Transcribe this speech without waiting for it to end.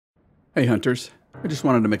Hey hunters, I just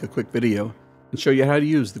wanted to make a quick video and show you how to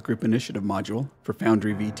use the Group Initiative module for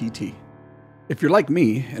Foundry VTT. If you're like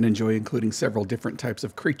me and enjoy including several different types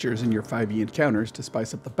of creatures in your 5e encounters to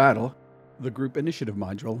spice up the battle, the Group Initiative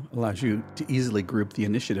module allows you to easily group the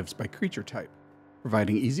initiatives by creature type,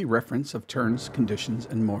 providing easy reference of turns, conditions,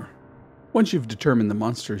 and more. Once you've determined the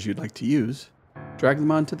monsters you'd like to use, drag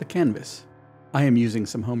them onto the canvas. I am using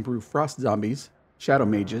some homebrew frost zombies, shadow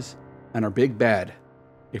mages, and our big bad,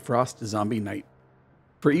 a frost zombie knight.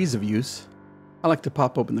 For ease of use, I like to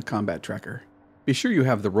pop open the combat tracker. Be sure you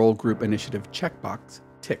have the Roll Group Initiative checkbox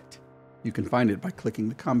ticked. You can find it by clicking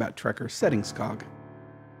the combat tracker settings cog.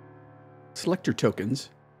 Select your tokens,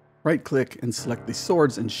 right-click and select the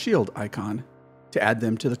swords and shield icon to add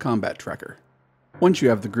them to the combat tracker. Once you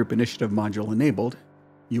have the Group Initiative module enabled,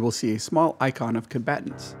 you will see a small icon of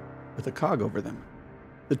combatants with a cog over them.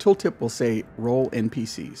 The tooltip will say Roll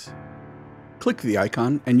NPCs. Click the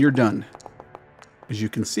icon and you're done. As you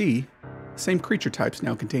can see, the same creature types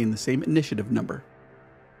now contain the same initiative number.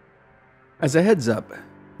 As a heads up,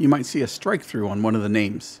 you might see a strike through on one of the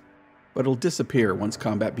names, but it'll disappear once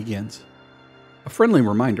combat begins. A friendly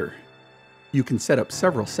reminder, you can set up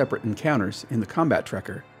several separate encounters in the combat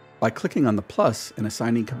tracker by clicking on the plus and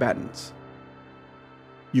assigning combatants.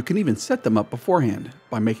 You can even set them up beforehand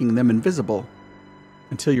by making them invisible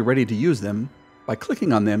until you're ready to use them by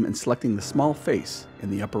clicking on them and selecting the small face in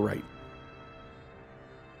the upper right.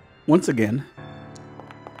 Once again,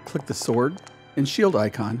 click the sword and shield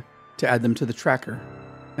icon to add them to the tracker,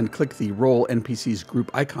 and click the Roll NPCs group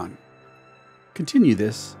icon. Continue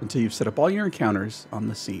this until you've set up all your encounters on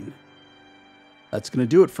the scene. That's going to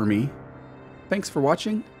do it for me. Thanks for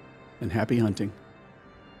watching, and happy hunting.